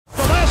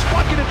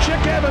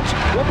Evans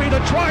will be the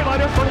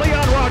try-liner for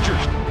Leon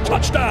Rogers.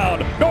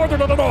 Touchdown,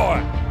 Northern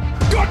Illinois.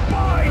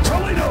 Goodbye,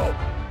 Toledo.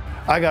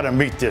 I got to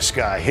meet this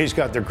guy. He's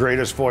got the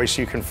greatest voice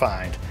you can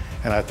find.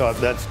 And I thought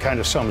that kind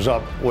of sums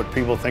up what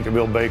people think of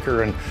Bill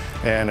Baker.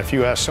 And if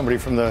you ask somebody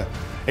from the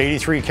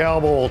 83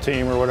 Cal Bowl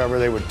team or whatever,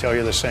 they would tell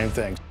you the same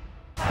thing.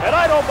 And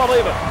I don't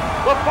believe it.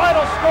 The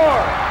final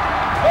score,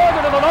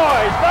 Northern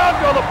Illinois is down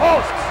to the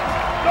posts.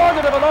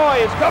 Northern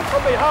Illinois has come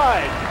from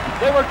behind.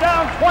 They were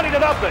down 20-0.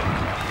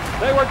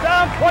 They were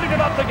down 20-0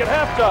 at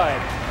halftime.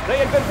 They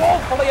had been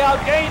woefully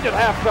outgained at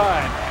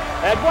halftime.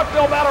 And what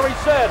Bill Mallory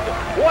said,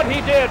 what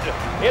he did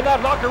in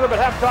that locker room at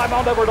halftime,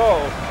 I'll never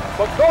know.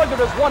 But Northern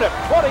has won it,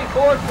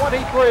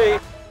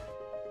 24-23.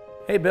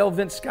 Hey Bill,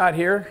 Vince Scott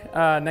here,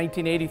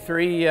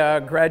 1983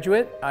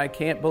 graduate. I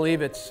can't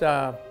believe it's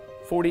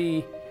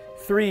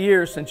 43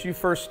 years since you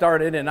first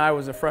started, and I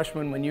was a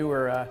freshman when you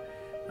were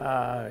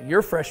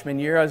your freshman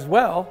year as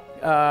well,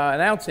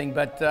 announcing.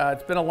 But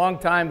it's been a long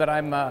time, but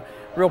I'm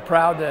real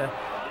proud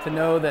to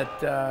know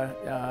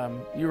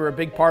that you were a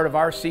big part of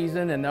our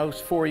season and those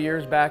 4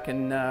 years back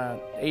in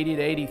 80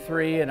 to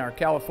 83 and our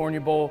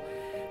California Bowl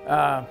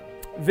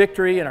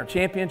victory and our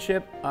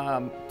championship.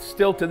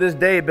 Still to this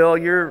day, Bill,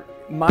 you're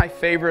my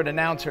favorite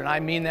announcer, and I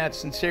mean that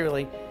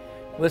sincerely,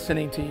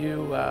 listening to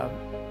you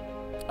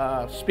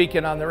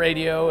speaking on the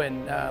radio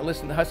and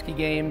listening to Husky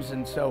games.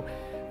 And so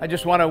I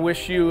just want to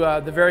wish you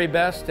the very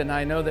best, and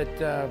I know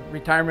that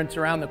retirement's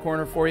around the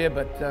corner for you,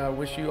 but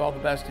wish you all the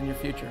best in your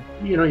future.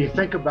 You know, you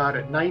think about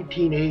it,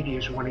 1980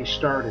 is when he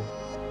started,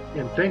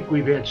 and think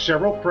we've had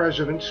several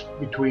presidents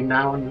between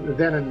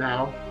then and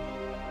now.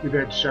 We've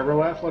had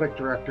several athletic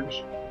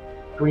directors.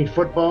 Between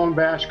football and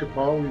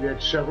basketball, we've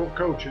had several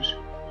coaches,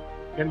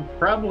 and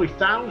probably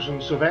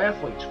thousands of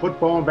athletes,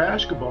 football and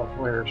basketball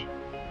players,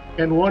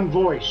 and one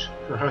voice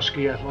for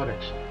Husky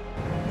Athletics.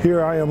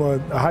 Here I am, a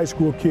high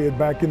school kid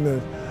back in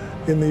the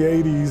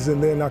 80s,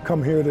 and then I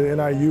come here to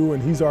NIU,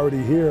 and he's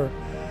already here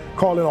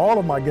calling all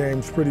of my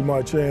games pretty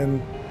much,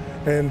 and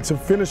to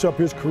finish up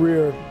his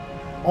career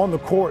on the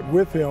court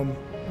with him,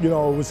 you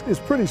know, it's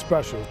pretty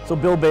special. So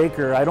Bill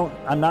Baker,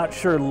 I'm not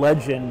sure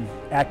legend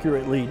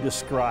accurately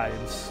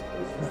describes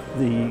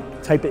the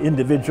type of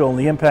individual and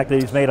the impact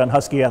that he's made on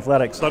Husky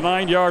athletics. The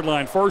 9-yard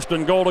line, 1st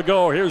and goal to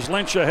go. Here's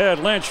Lynch ahead.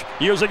 Lynch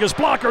using his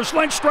blockers.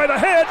 Lynch straight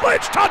ahead.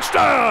 Lynch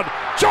touchdown!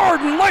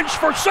 Jordan Lynch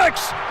for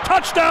 6.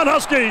 Touchdown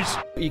Huskies!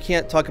 You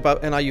can't talk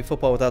about NIU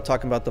football without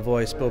talking about the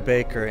voice, Bill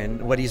Baker,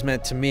 and what he's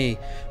meant to me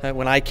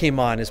when I came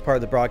on as part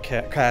of the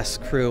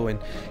broadcast crew, and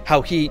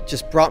how he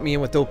just brought me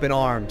in with open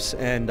arms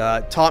and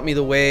taught me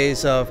the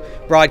ways of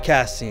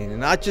broadcasting, and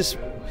not just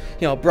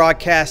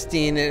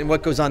broadcasting and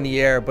what goes on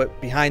the air, but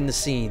behind the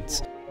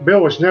scenes.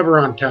 Bill was never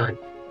on time.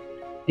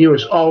 He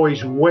was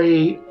always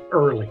way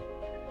early.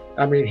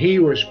 I mean, he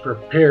was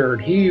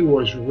prepared. He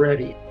was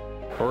ready.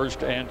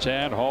 1st and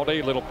 10,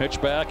 Haldy, little pitch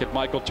back at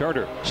Michael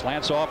Turner.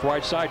 Slants off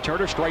right side,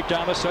 Turner straight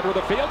down the center of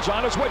the field. He's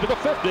on his way to the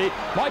 50.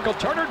 Michael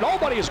Turner,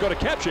 nobody is going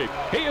to catch him.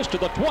 He is to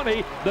the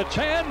 20, the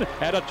 10,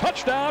 and a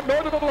touchdown,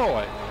 Northern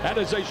Illinois. That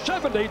is a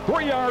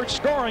 73-yard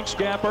scoring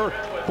scamper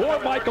for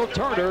Michael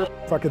Turner.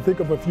 If I could think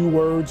of a few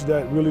words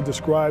that really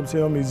describes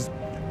him, he's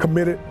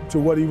committed to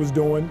what he was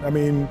doing. I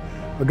mean,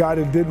 a guy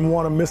that didn't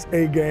want to miss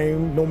a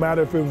game, no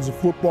matter if it was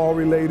football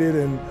related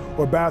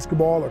or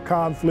basketball or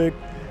conflict.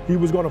 He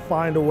was going to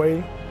find a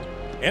way.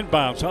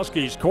 Inbounds,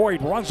 Huskies. Corey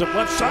runs it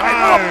left side,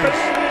 up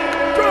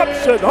and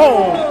drops it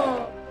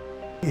home.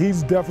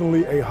 He's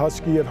definitely a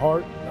Husky at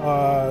heart,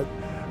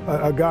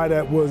 a guy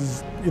that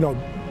was,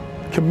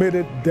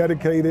 committed,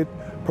 dedicated,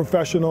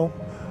 professional.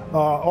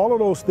 All of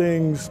those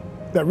things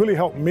that really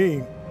helped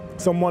me,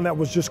 someone that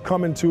was just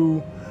coming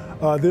to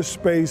this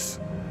space,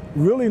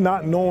 really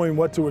not knowing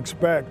what to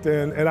expect.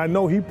 And I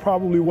know he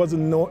probably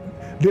didn't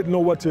know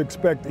what to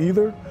expect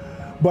either.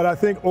 But I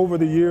think over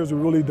the years we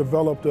really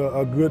developed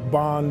a good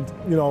bond,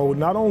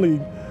 not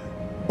only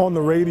on the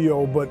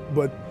radio, but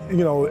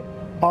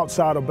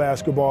outside of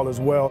basketball as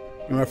well.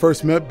 When I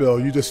first met Bill,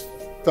 you just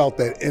felt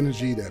that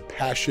energy, that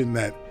passion,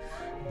 that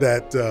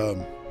the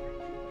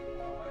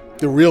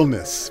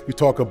realness. We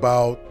talk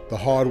about the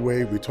hard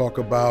way. We talk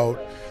about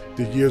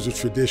the years of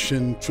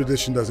tradition.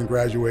 Tradition doesn't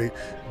graduate.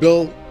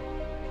 Bill,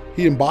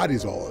 he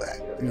embodies all of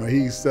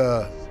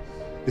that.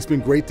 It's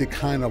been great to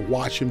kind of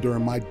watch him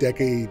during my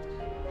decade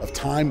of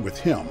time with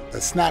him,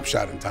 a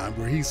snapshot in time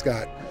where he's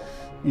got,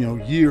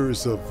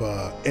 years of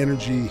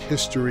energy,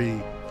 history,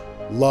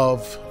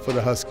 love for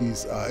the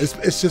Huskies.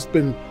 It's just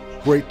been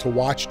great to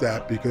watch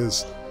that,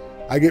 because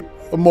I get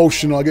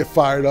emotional, I get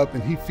fired up,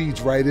 and he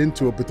feeds right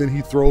into it, but then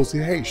he throws,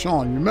 hey,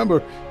 Sean,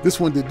 remember this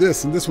one did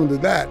this and this one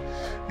did that.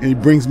 And he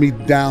brings me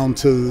down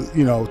to,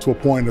 to a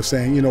point of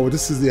saying,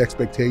 this is the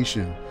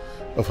expectation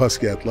of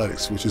Husky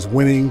athletics, which is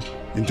winning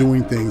and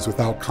doing things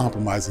without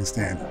compromising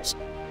standards.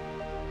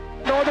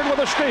 Northern with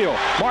a steal.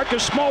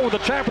 Marcus Small with the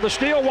tap of the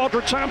steal.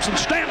 Walter Thompson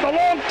Stanton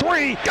alone,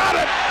 3. Got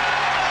it!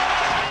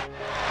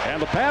 And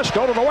the pass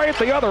stolen away at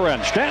the other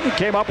end. Stanton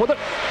came up with it.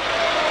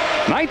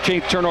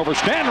 19th turnover.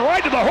 Stanton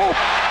right to the hoop.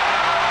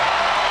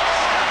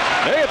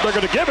 Hey, if they're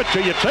going to give it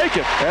to you, take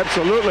it.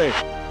 Absolutely.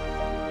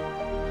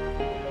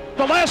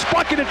 the last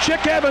bucket of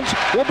Chick Evans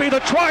will be the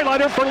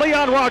try-liner for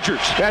Leon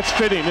Rogers. That's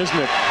fitting, isn't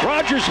it?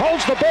 Rogers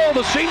holds the ball.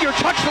 The senior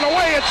tucks it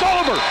away. It's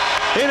over.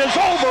 It is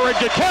over at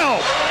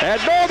DeKalb.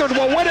 And Northern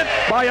will win it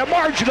by a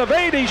margin of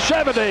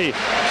 80-70.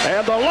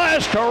 And the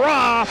last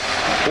hurrah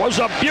was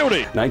a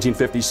beauty.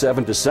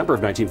 1957, December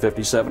of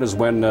 1957 is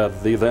when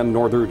the then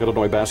Northern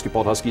Illinois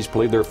basketball Huskies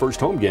played their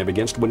first home game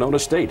against Winona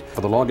State.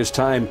 For the longest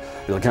time,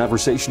 the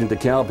conversation in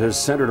DeKalb has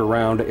centered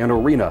around an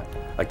arena,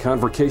 a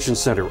convocation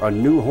center, a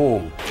new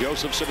home.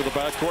 Josephson to the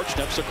backcourt,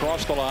 steps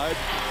across the line.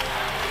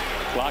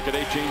 Clock at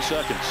 18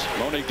 seconds.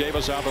 Monique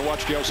Davis out to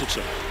watch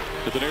Josephson.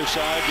 To the near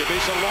side,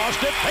 Gabisa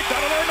lost it. Picked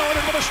out of there,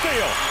 Northern with a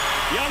steal.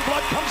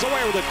 Youngblood comes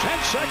away with it. 10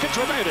 seconds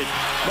remaining.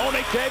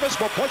 Monique Davis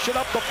will push it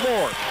up the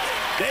floor.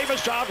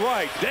 Davis out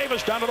right.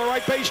 Davis down to the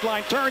right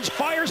baseline. Turns,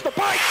 fires the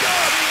bite.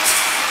 Good!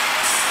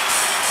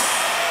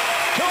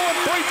 2 and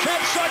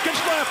 3/10 seconds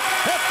left.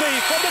 Hefty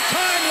from the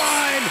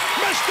timeline.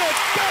 Missed it.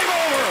 Game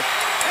over.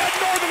 And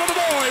Northern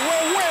Illinois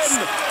will win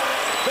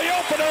the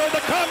opener of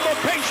the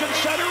Convocation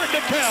Center in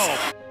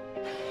DeKalb.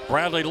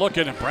 Bradley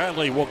looking, and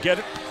Bradley will get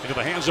it into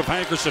the hands of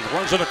Hankerson.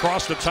 Runs it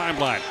across the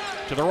timeline.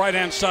 To the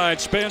right-hand side,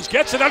 spins,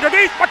 gets it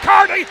underneath.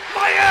 McCarty,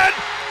 lay in,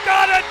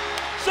 got it.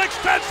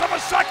 0.6 of a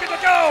second to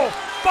go.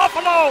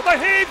 Buffalo, the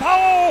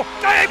heave-ho.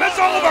 Game is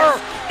over.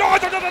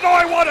 Northern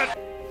Illinois won it.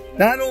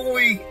 Not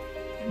only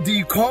do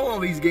you call all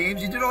these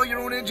games, you did all your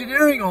own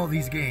engineering all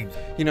these games.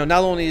 You know,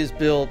 not only is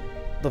Bill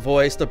the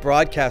voice, the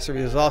broadcaster,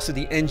 he was also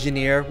the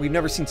engineer. We've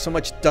never seen so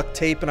much duct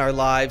tape in our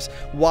lives,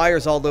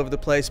 wires all over the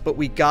place, but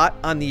we got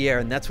on the air,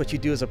 and that's what you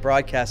do as a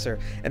broadcaster,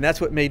 and that's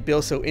what made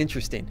Bill so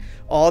interesting.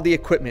 All the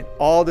equipment,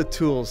 all the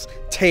tools,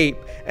 tape,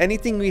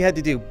 anything we had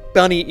to do,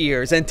 bunny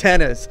ears,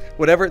 antennas,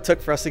 whatever it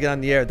took for us to get on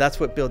the air, that's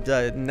what Bill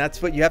did, and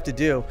that's what you have to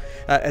do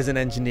as an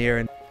engineer.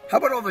 And how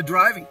about all the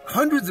driving?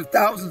 Hundreds of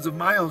thousands of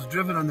miles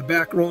driven on the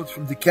back roads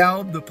from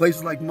DeKalb to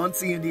places like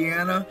Muncie,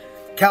 Indiana,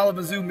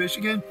 Kalamazoo,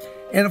 Michigan,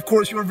 and of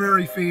course your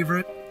very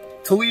favorite,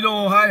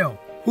 Toledo, Ohio.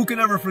 Who can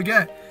ever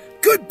forget?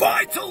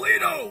 Goodbye,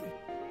 Toledo!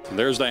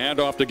 There's the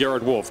handoff to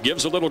Garrett Wolf.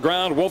 Gives a little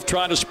ground. Wolf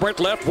trying to sprint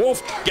left.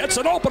 Wolf gets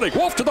an opening.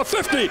 Wolf to the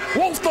 50.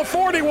 Wolf the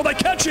 40. Will they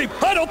catch him?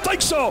 I don't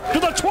think so. To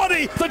the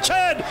 20, the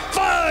 10,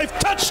 5,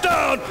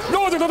 touchdown,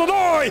 Northern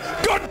Illinois.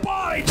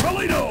 Goodbye,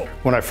 Toledo.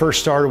 When I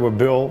first started with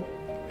Bill,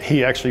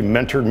 he actually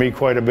mentored me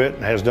quite a bit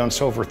and has done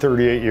so for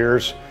 38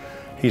 years.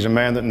 He's a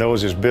man that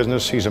knows his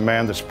business. He's a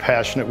man that's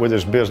passionate with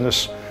his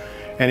business.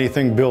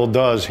 Anything Bill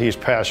does, he's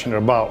passionate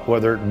about,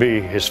 whether it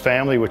be his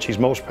family, which he's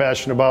most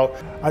passionate about.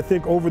 I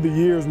think over the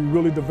years, we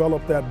really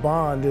developed that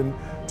bond, and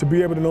to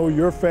be able to know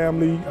your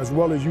family as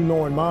well as you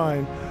knowing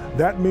mine,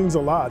 that means a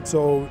lot.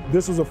 So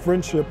this is a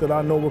friendship that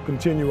I know will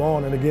continue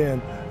on. And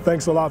again,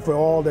 thanks a lot for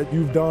all that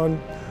you've done,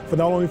 for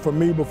not only for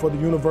me, but for the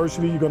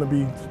university. You're going to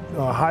be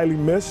highly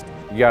missed.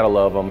 You gotta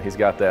love him. He's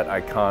got that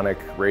iconic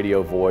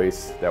radio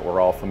voice that we're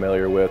all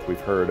familiar with.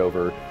 We've heard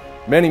over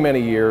many,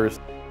 many years.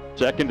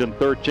 2nd and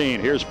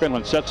 13. Here's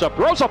Finland, sets up,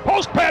 throws a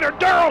post pattern.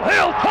 Darrell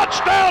Hill,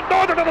 touchdown,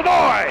 Northern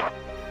Illinois.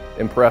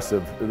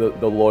 Impressive,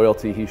 the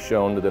loyalty he's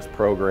shown to this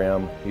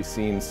program. He's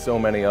seen so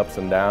many ups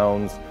and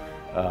downs,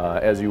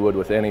 as you would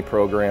with any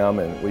program,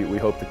 and we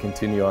hope to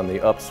continue on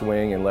the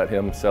upswing and let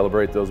him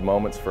celebrate those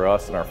moments for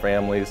us and our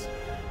families.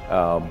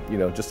 You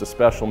know, just a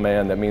special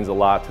man that means a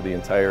lot to the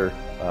entire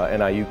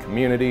NIU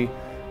community,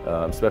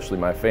 especially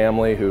my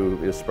family,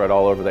 who is spread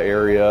all over the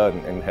area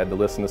and had to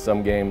listen to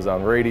some games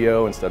on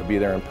radio instead of be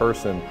there in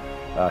person.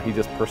 He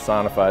just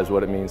personifies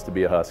what it means to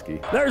be a Husky.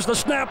 There's the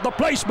snap, the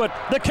placement,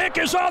 the kick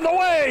is on the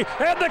way,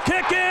 and the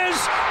kick is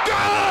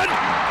good!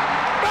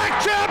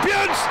 Back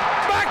champions!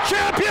 Back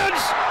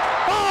champions!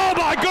 Oh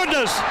my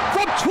goodness!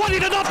 From 20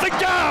 to nothing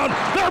down,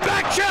 they're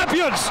back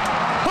champions!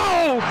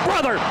 Oh,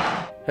 brother!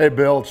 Hey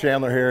Bill,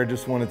 Chandler here.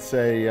 Just wanted to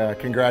say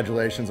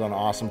congratulations on an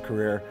awesome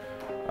career.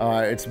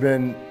 It's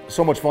been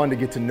so much fun to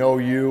get to know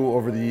you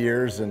over the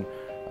years, and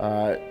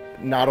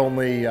not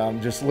only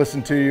just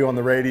listen to you on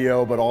the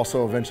radio, but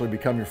also eventually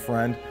become your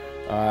friend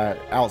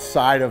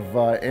outside of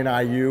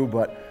NIU.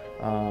 But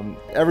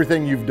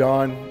everything you've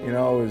done, you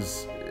know,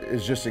 is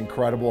just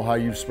incredible. How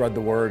you've spread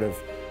the word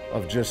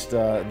of just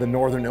the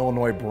Northern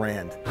Illinois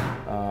brand.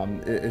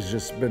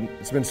 It's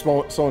been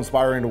so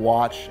inspiring to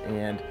watch,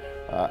 and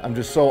I'm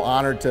just so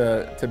honored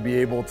to be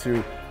able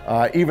to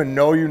even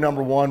know you,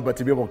 number one, but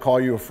to be able to call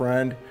you a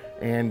friend.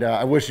 And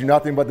I wish you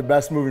nothing but the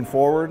best moving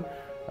forward.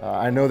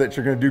 I know that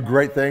you're going to do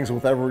great things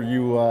with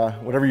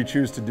whatever you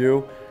choose to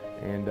do.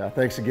 And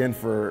thanks again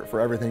for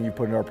everything you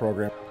put in our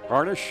program.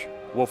 Harnish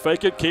will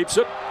fake it, keeps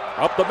it.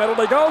 Up the middle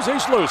he goes,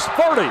 he's loose.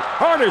 40,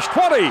 Harnish,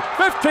 20,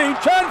 15, 10,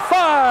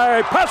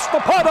 5. Past the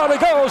punt on he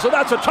goes, and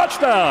that's a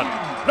touchdown.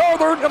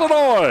 Northern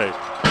Illinois.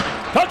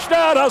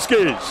 Touchdown,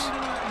 Huskies.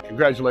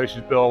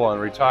 Congratulations, Bill, on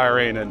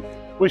retiring, and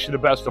wish you the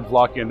best of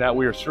luck in that.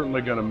 We are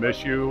certainly going to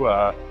miss you.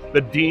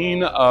 The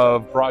Dean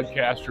of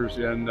Broadcasters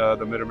in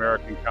the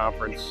Mid-American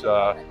Conference.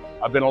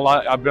 I've been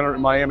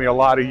in Miami a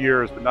lot of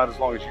years, but not as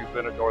long as you've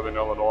been at Northern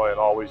Illinois, and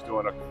always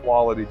doing a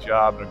quality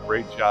job and a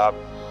great job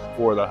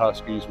for the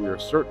Huskies. We are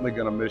certainly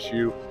going to miss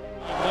you.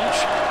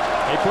 Lynch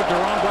They put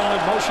Deron Brown in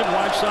motion,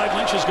 wide side.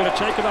 Lynch is going to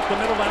take it up the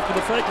middle after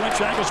the fake. Lynch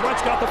angles right,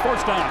 got the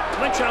first down.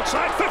 Lynch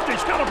outside,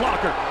 50's got a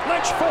blocker.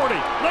 Lynch 40,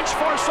 Lynch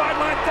far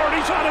sideline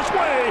 30's on his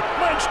way.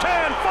 Lynch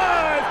 10,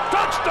 5,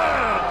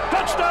 touchdown!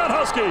 Touchdown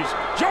Huskies!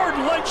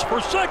 Jordan Lynch for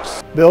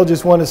 6. Bill,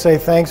 just want to say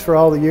thanks for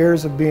all the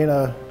years of being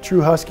a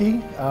true Husky.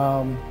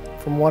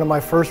 From one of my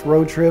first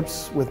road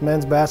trips with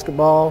men's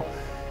basketball,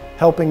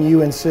 helping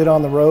you and Sid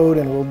on the road,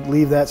 and we'll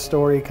leave that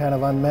story kind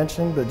of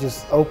unmentioned, but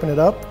just open it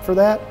up for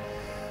that.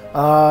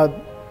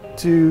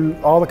 To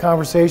all the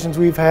conversations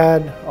we've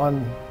had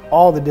on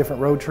all the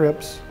different road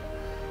trips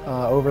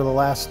over the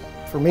last,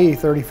 for me,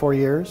 34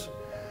 years.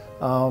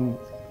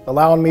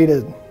 Allowing me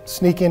to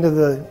sneak into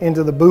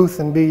the booth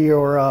and be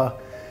your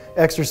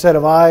extra set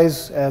of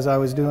eyes as I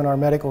was doing our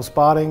medical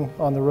spotting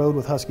on the road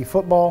with Husky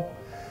Football.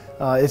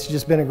 It's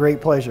just been a great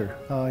pleasure.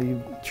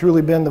 You've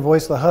truly been the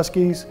voice of the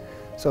Huskies.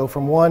 So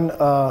from one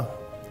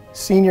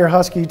senior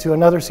Husky to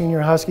another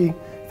senior Husky,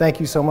 thank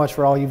you so much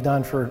for all you've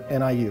done for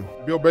NIU.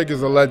 Bill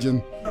Baker's a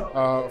legend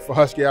for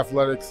Husky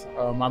Athletics.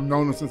 I've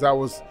known him since I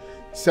was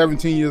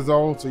 17 years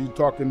old, so you're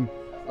talking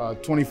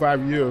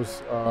 25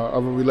 years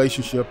of a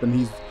relationship, and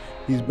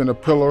he's been a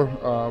pillar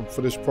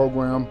for this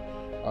program.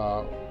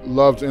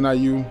 Loves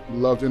NIU,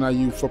 loves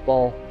NIU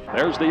football.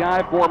 There's the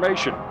I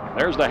formation.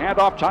 There's the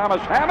handoff.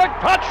 Thomas Hammock,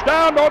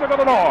 touchdown, Northern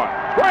Illinois.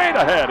 Straight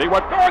ahead. He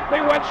went north, he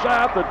went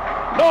south,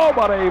 and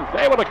nobody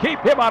able to keep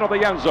him out of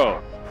the end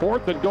zone.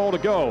 4th and goal to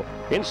go.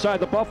 Inside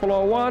the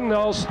Buffalo 1,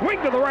 they'll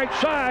swing to the right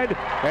side,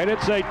 and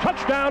it's a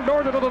touchdown,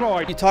 Northern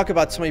Illinois. You talk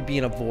about somebody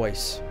being a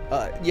voice.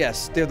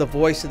 Yes, they're the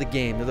voice of the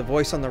game. They're the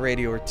voice on the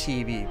radio or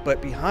TV.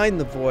 But behind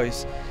the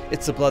voice,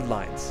 it's the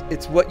bloodlines.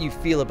 It's what you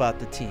feel about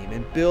the team.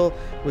 And Bill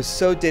was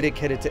so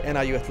dedicated to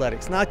NIU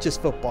Athletics, not just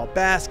football,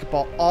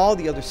 basketball, all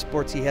the other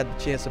sports he had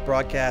the chance to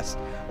broadcast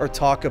or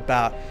talk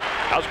about.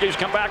 Huskies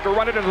come back to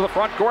run it into the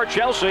front court.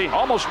 Chelsea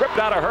almost ripped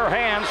out of her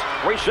hands.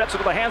 Resets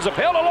into the hands of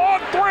Hill. A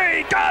long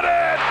 3. Got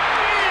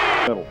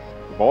it! Middle.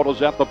 The ball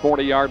is at the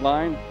 40-yard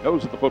line.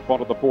 Goes at the football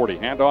to the 40.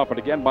 Handoff, and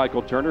again,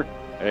 Michael Turner.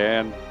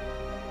 And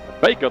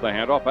Baker the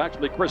handoff.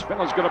 Actually, Chris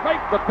Finland's going to make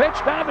the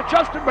pitch down to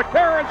Justin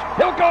McCarron.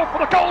 He'll go for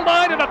the goal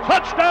line and a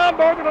touchdown,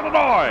 Northern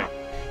Illinois.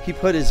 He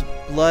put his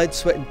blood,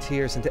 sweat, and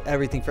tears into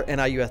everything for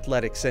NIU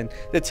Athletics, and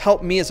that's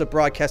helped me as a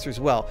broadcaster as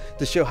well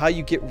to show how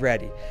you get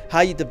ready,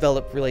 how you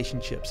develop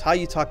relationships, how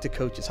you talk to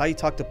coaches, how you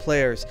talk to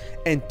players,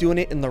 and doing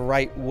it in the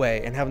right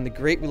way, and having the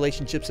great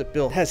relationships that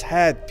Bill has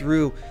had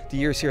through the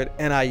years here at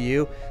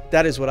NIU.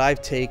 That is what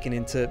I've taken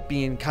into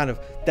being kind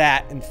of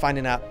that and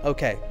finding out,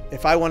 okay,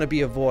 if I want to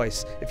be a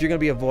voice, if you're going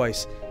to be a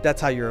voice,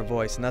 that's how you're a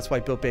voice, and that's why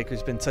Bill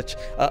Baker's been such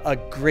a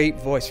great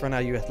voice for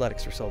NIU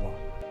Athletics for so long.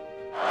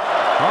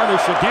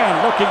 Harnish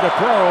again looking to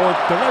throw,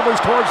 delivers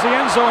towards the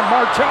end zone.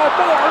 Martell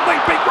Moore,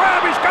 leaping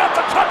grab, he's got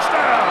the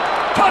touchdown!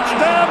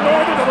 Touchdown,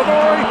 Northern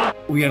Illinois!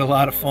 We had a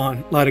lot of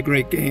fun, a lot of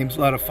great games,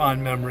 a lot of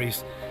fond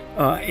memories.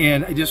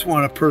 And I just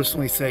want to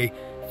personally say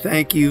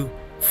thank you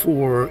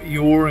for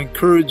your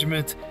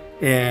encouragement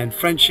and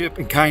friendship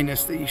and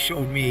kindness that you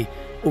showed me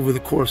over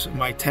the course of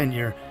my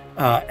tenure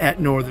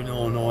at Northern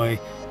Illinois.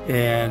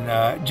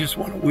 And just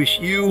want to wish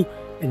you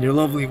and your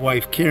lovely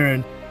wife,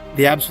 Karen,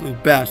 the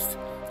absolute best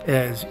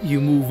as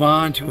you move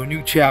on to a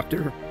new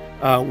chapter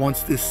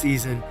once this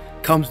season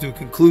comes to a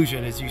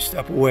conclusion as you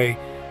step away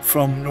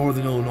from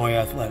Northern Illinois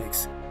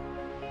Athletics.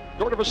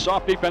 Sort of a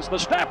soft defense. The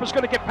snap is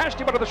going to get past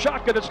him out of the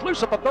shotgun. It's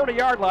loose at the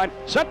 30-yard line.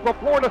 Central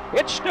Florida,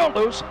 it's still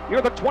loose.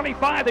 Near the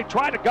 25, they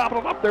try to gobble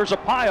it up. There's a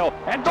pile,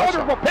 and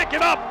Northern will pick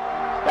it up.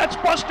 That's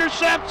Buster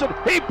Sampson.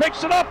 He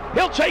picks it up.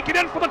 He'll take it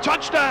in for the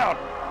touchdown.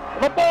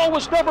 The ball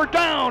was never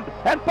downed,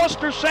 and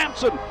Buster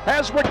Sampson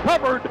has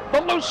recovered the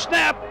loose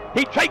snap.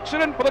 He takes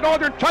it in for the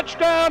Northern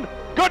touchdown.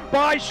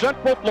 Goodbye,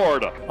 Central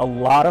Florida. A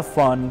lot of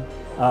fun,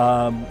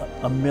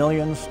 a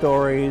million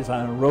stories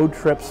on road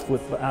trips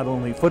with not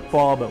only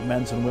football, but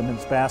men's and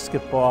women's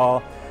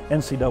basketball,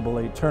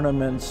 NCAA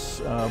tournaments,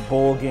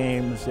 bowl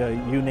games,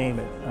 you name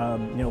it.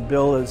 You know,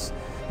 Bill has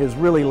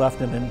really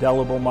left an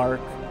indelible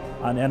mark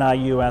on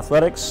NIU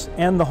athletics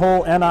and the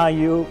whole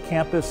NIU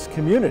campus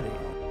community.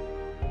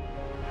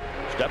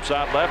 Steps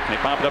out left, and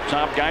he popped up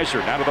top. Geiser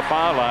down to the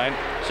foul line.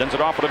 Sends it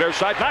off to the near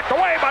side. Knocked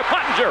away by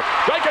Pottinger.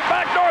 Take it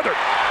back, Northern.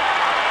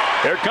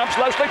 Here comes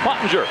Leslie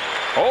Pottinger.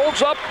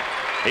 Holds up.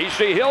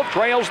 E.C. Hill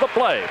trails the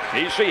play.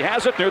 E.C.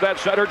 has it near that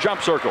center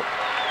jump circle.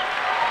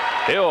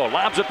 Hill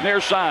lobs it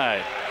near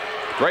side.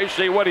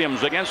 Gracie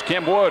Williams against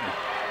Kim Wood.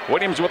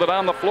 Williams with it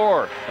on the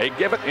floor. They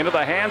give it into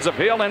the hands of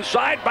Hill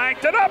inside.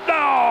 Banked it up.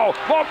 No!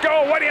 Won't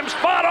go. Williams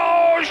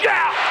follows.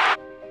 Yeah!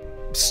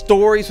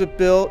 Stories with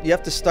Bill, you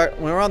have to start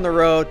when we're on the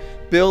road.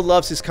 Bill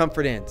loves his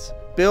comfort inns.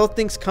 Bill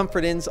thinks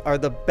comfort inns are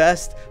the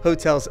best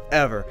hotels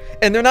ever,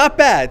 and they're not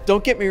bad,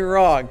 don't get me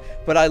wrong,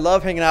 but I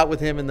love hanging out with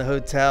him in the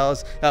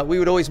hotels. We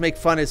would always make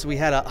fun as we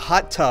had a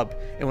hot tub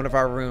in one of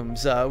our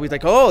rooms. We'd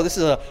like, oh, this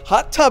is a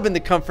hot tub in the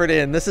comfort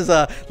inn, this is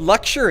a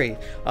luxury.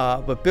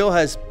 But Bill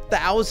has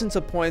thousands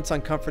of points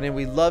on comfort inn.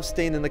 We love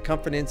staying in the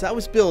comfort inns. That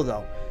was Bill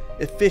though,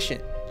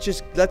 efficient.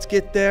 Just let's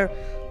get there,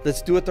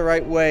 Let's do it the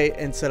right way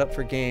and set up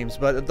for games.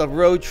 But the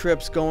road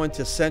trips going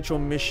to Central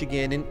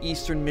Michigan and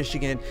Eastern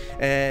Michigan,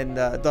 and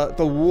the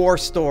war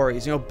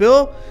stories. You know,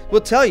 Bill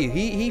will tell you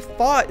he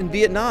fought in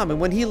Vietnam, and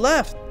when he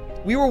left,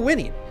 we were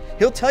winning.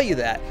 He'll tell you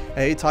that.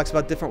 He talks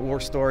about different war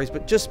stories,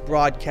 but just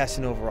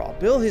broadcasting overall.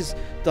 Bill has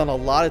done a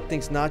lot of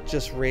things, not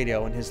just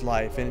radio in his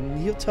life, and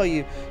he'll tell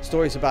you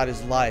stories about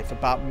his life,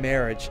 about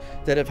marriage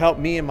that have helped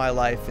me in my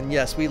life. And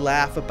yes, we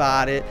laugh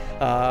about it,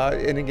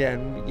 and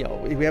again, you know,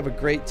 we have a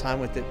great time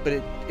with it.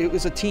 But it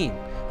was a team.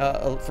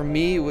 For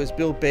me, it was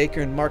Bill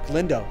Baker and Mark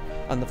Lindo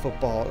on the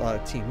football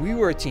team. We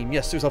were a team.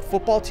 Yes, there's a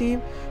football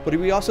team, but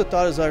we also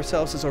thought of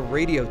ourselves as a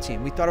radio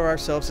team. We thought of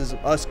ourselves as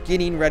us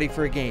getting ready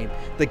for a game,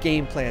 the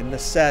game plan, the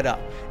setup.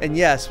 And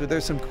yes,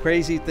 there's some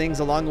crazy things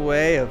along the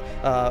way of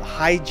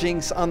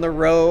hijinks on the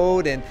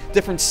road and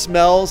different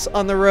smells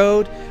on the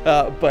road,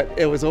 but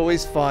it was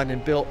always fun,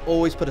 and Bill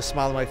always put a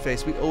smile on my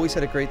face. We always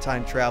had a great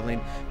time traveling.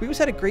 We always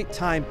had a great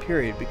time,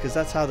 period, because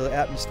that's how the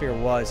atmosphere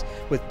was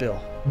with Bill.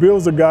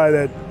 Bill's a guy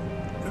that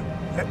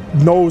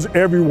knows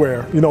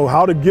everywhere, you know,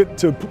 how to get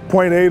to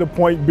point A to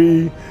point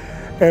B.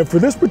 And for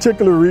this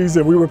particular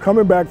reason, we were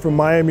coming back from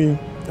Miami.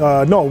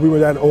 No, we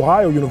were at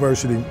Ohio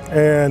University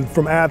and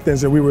from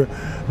Athens, and we were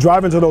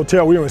driving to the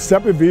hotel. We were in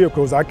separate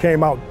vehicles. I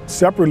came out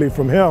separately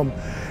from him,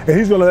 and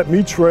he's gonna let me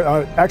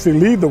actually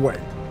lead the way.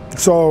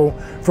 So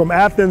from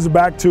Athens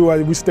back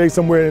to, we stayed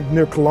somewhere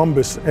near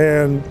Columbus,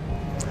 and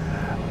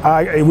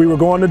we were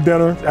going to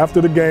dinner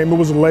after the game. It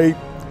was late,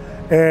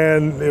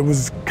 and it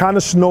was kind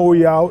of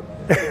snowy out.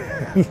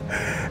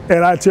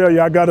 And I tell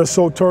you, I got us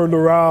so turned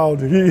around.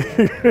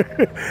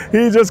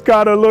 He just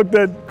kind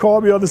of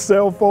called me on the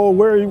cell phone.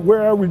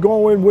 Where are we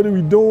going? What are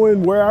we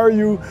doing? Where are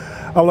you?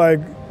 I'm like,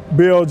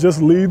 Bill,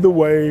 just lead the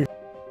way.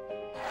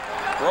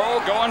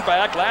 Throw going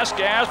back, last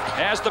gasp,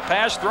 has the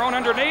pass thrown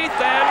underneath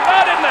and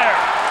not in there.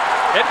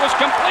 It was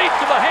complete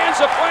to the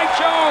hands of Frank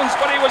Jones,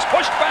 but he was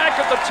pushed back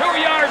at the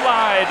 2-yard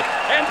line.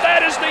 And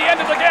that is the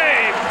end of the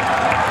game.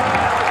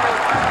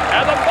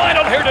 And the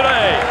final here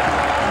today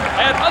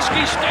at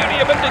Huskie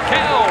Stadium in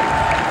DeKalb.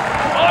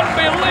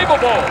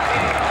 Unbelievable.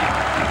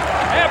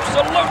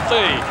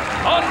 Absolutely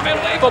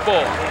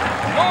unbelievable.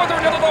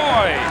 Northern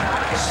Illinois,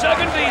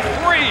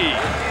 73.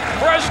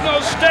 Fresno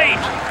State,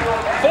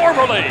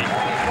 formerly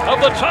of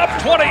the top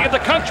 20 in the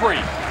country,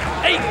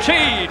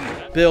 18.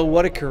 Bill,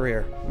 what a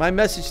career. My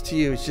message to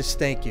you is just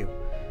thank you.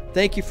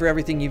 Thank you for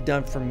everything you've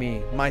done for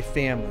me, my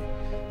family.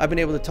 I've been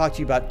able to talk to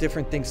you about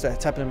different things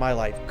that's happened in my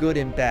life, good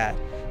and bad.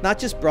 Not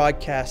just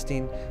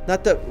broadcasting,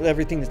 not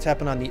everything that's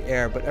happened on the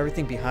air, but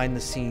everything behind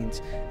the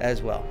scenes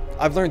as well.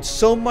 I've learned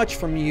so much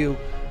from you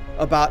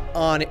about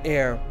on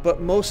air,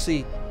 but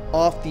mostly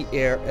off the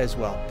air as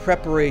well.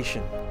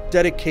 Preparation,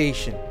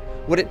 dedication,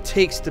 what it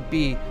takes to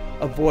be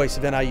a voice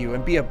of NIU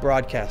and be a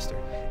broadcaster.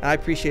 And I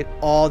appreciate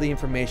all the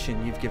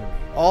information you've given me,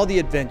 all the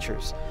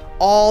adventures,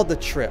 all the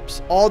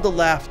trips, all the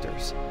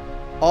laughters,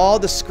 all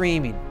the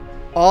screaming,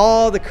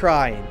 all the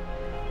crying.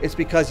 It's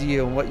because of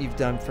you and what you've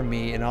done for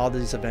me and all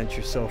these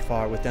adventures so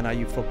far with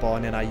NIU Football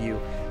and NIU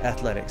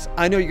Athletics.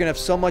 I know you're going to have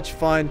so much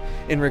fun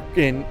in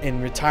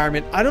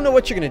retirement. I don't know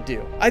what you're going to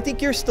do. I think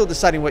you're still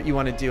deciding what you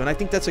want to do, and I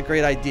think that's a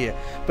great idea.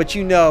 But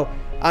you know,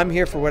 I'm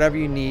here for whatever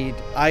you need.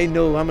 I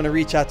know I'm going to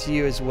reach out to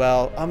you as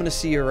well. I'm going to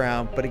see you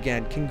around. But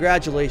again,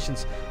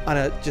 congratulations on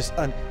just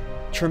a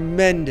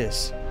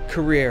tremendous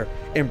career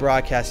in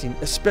broadcasting,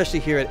 especially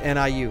here at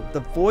NIU. The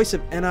voice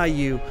of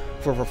NIU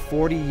for over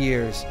 40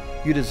 years.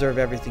 You deserve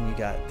everything you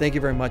got. Thank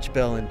you very much,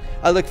 Bill, and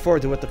I look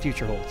forward to what the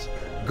future holds.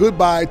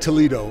 Goodbye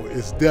Toledo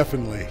is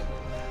definitely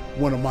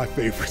one of my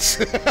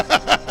favorites.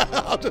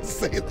 I'll just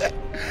say that.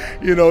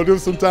 You know,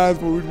 there's some times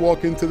when we'd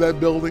walk into that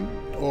building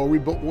or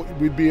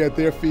we'd be at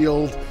their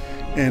field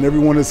and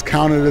everyone has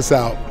counted us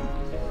out.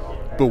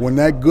 But when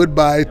that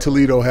goodbye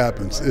Toledo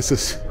happens, it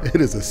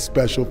is a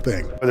special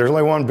thing. There's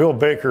only one Bill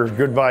Baker,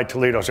 goodbye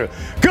Toledo. So,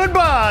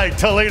 goodbye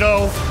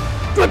Toledo!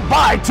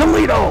 Goodbye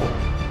Toledo!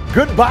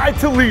 Goodbye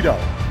Toledo!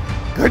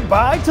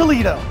 Goodbye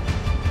Toledo!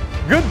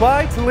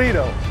 Goodbye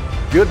Toledo!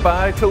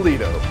 Goodbye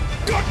Toledo!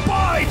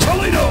 Goodbye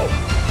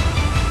Toledo!